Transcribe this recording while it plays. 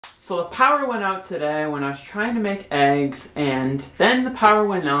So the power went out today when I was trying to make eggs, and then the power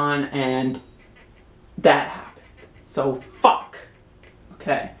went on and that happened. So fuck.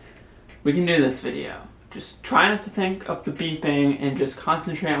 Okay, we can do this video. Just try not to think of the beeping and just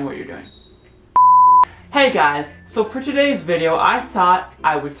concentrate on what you're doing. Hey guys, so for today's video I thought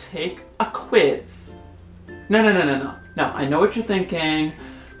I would take a quiz. No, I know what you're thinking.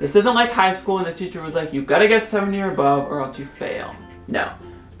 This isn't like high school and the teacher was like, you gotta get 70 or above or else you fail. No,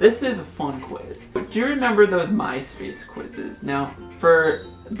 this is a fun quiz. But do you remember those MySpace quizzes? Now, for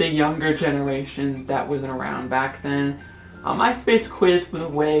the younger generation that wasn't around back then, a MySpace quiz was a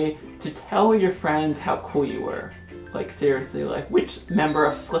way to tell your friends how cool you were. Like seriously, like which member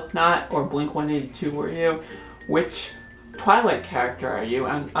of Slipknot or Blink-182 were you? Which Twilight character are you?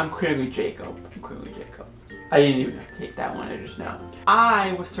 I'm clearly Jacob. I didn't even have to take that one, I just know.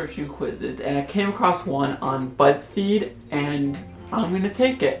 I was searching quizzes and I came across one on BuzzFeed and I'm gonna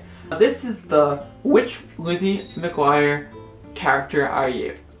take it. This is the which Lizzie McGuire character are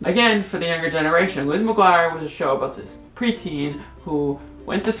you? Again, for the younger generation, Lizzie McGuire was a show about this preteen who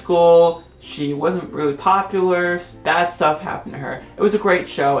went to school, she wasn't really popular, bad stuff happened to her. It was a great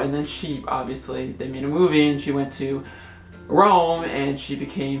show, and then she, obviously, they made a movie and she went to Rome and she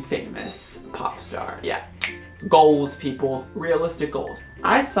became famous pop star. Yeah, goals, people, realistic goals.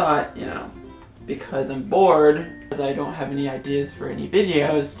 I thought, you know, because I'm bored, because I don't have any ideas for any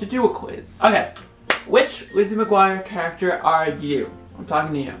videos, to do a quiz. Okay, which Lizzie McGuire character are you? I'm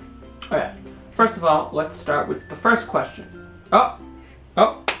talking to you. Okay, first of all, let's start with the first question. Oh,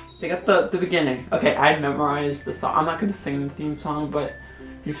 they got the beginning. Okay, I memorized the song. I'm not gonna sing the theme song, but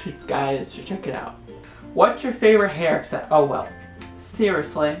you guys should check it out. What's your favorite hair set? Oh well,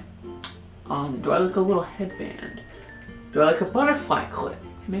 seriously. Do I like a little headband? Do I like a butterfly clip?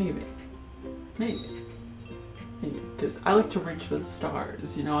 Maybe, because I like to reach for the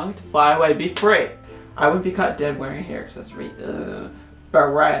stars. You know, I like to fly away, be free. I wouldn't be caught dead wearing a hair accessory.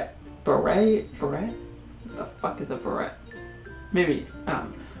 Beret? What the fuck is a beret? Maybe.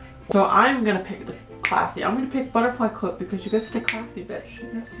 So I'm gonna pick the classy. I'm gonna pick butterfly clip because you gotta stay classy, bitch. You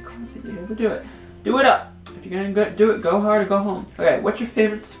gotta stay classy. You gotta do it. Do it up. If you're gonna do it, go hard or go home. Okay, what's your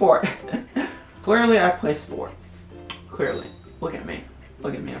favorite sport? Clearly, I play sports. Clearly. Look at me.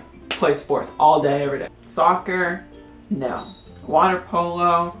 Look at me. I play sports all day, every day. Soccer? No. Water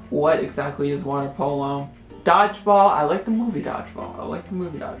polo? What exactly is water polo? Dodgeball? I like the movie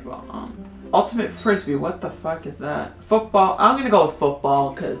Dodgeball. Ultimate Frisbee? What the fuck is that? Football? I'm gonna go with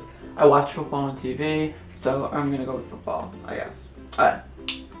football because I watch football on TV, so I'm gonna go with football, I guess. Alright.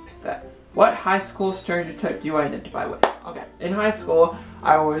 That. What high school stereotype do you identify with? Okay, in high school,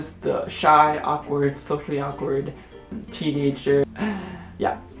 I was the shy, awkward, socially awkward teenager.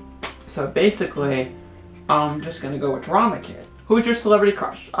 Yeah. So basically, I'm just gonna go with drama kid. Who's your celebrity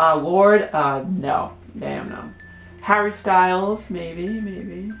crush? Lord? No. Damn no. Harry Styles?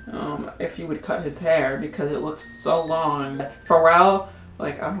 Maybe. If he would cut his hair because it looks so long. Pharrell?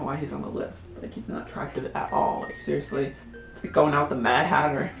 Like, I don't know why he's on the list. Like, he's not attractive at all. Like, seriously. It's like going out with the Mad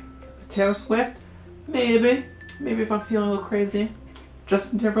Hatter. Taylor Swift? Maybe if I'm feeling a little crazy.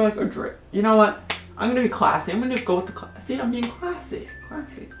 Justin Timberlake or Drake? You know what? I'm gonna be classy. I'm gonna go with the classy. I'm being classy.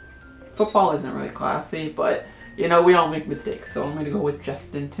 Football isn't really classy, but you know, we all make mistakes. So I'm gonna go with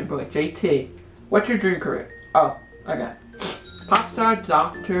Justin Timberlake. JT. What's your dream career? Oh, okay. Pop star,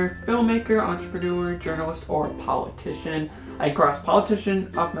 doctor, filmmaker, entrepreneur, journalist, or politician. I cross politician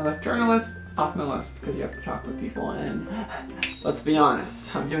off my list, journalist off my list because you have to talk with people, and let's be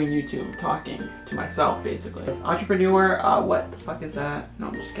honest, I'm doing YouTube, talking to myself basically. Entrepreneur, what the fuck is that? No,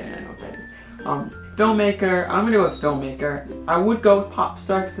 I'm just kidding, I know what that is. Filmmaker, I'm gonna go with filmmaker. I would go with pop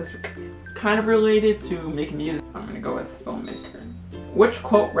star because it's kind of related to making music. I'm gonna go with filmmaker. Which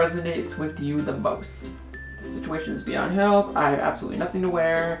quote resonates with you the most? The situation is beyond help. I have absolutely nothing to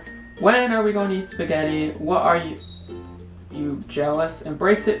wear. When are we going to eat spaghetti? What are you? You jealous?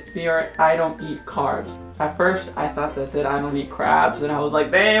 Embrace it, fear it. I don't eat carbs. At first, I thought that said I don't eat crabs, and I was like,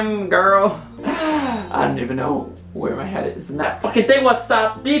 damn, girl. I don't even know where my head is. And that fucking thing won't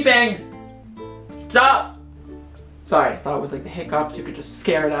stop beeping. Stop. Sorry, I thought it was like the hiccups. You could just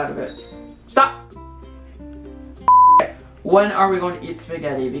scare it out of it. Stop. When are we going to eat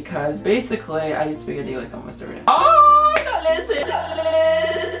spaghetti? Because basically, I eat spaghetti like almost every day. Oh, I got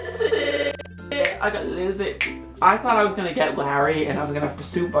Lizzie. I thought I was going to get Larry and I was going to have to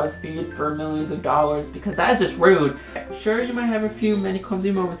sue BuzzFeed for millions of dollars because that is just rude. Sure, you might have a few many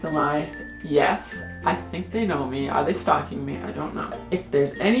clumsy moments in life. Yes, I think they know me. Are they stalking me? I don't know. If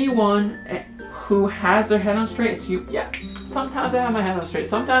there's anyone who has their head on straight, it's you. Yeah, sometimes I have my head on straight.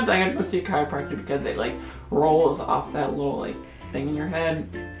 Sometimes I gotta go see a chiropractor because it like rolls off that little like thing in your head.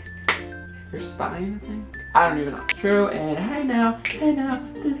 You're spying, I think? I don't even know. True, and hey now,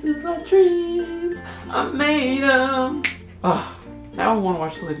 this is what dreams are made of. Oh, now I want to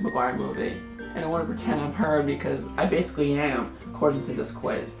watch the Lizzie McGuire movie. And I want to pretend I'm her because I basically am, according to this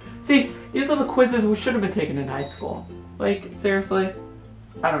quiz. See, these are the quizzes we should have been taking in high school. Like, seriously?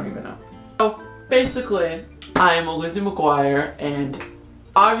 I don't even know. So, basically, I am a Lizzie McGuire, and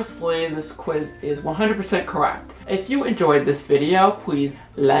obviously this quiz is 100% correct. If you enjoyed this video, please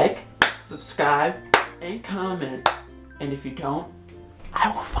like, subscribe, and comment. And if you don't, I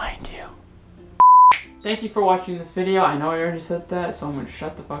will find you. Thank you for watching this video. I know I already said that, so I'm gonna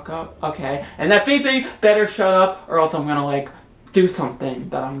shut the fuck up. Okay, and that beeping better shut up, or else I'm gonna like do something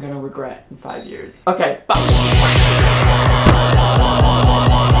that I'm gonna regret in 5 years. Okay, bye.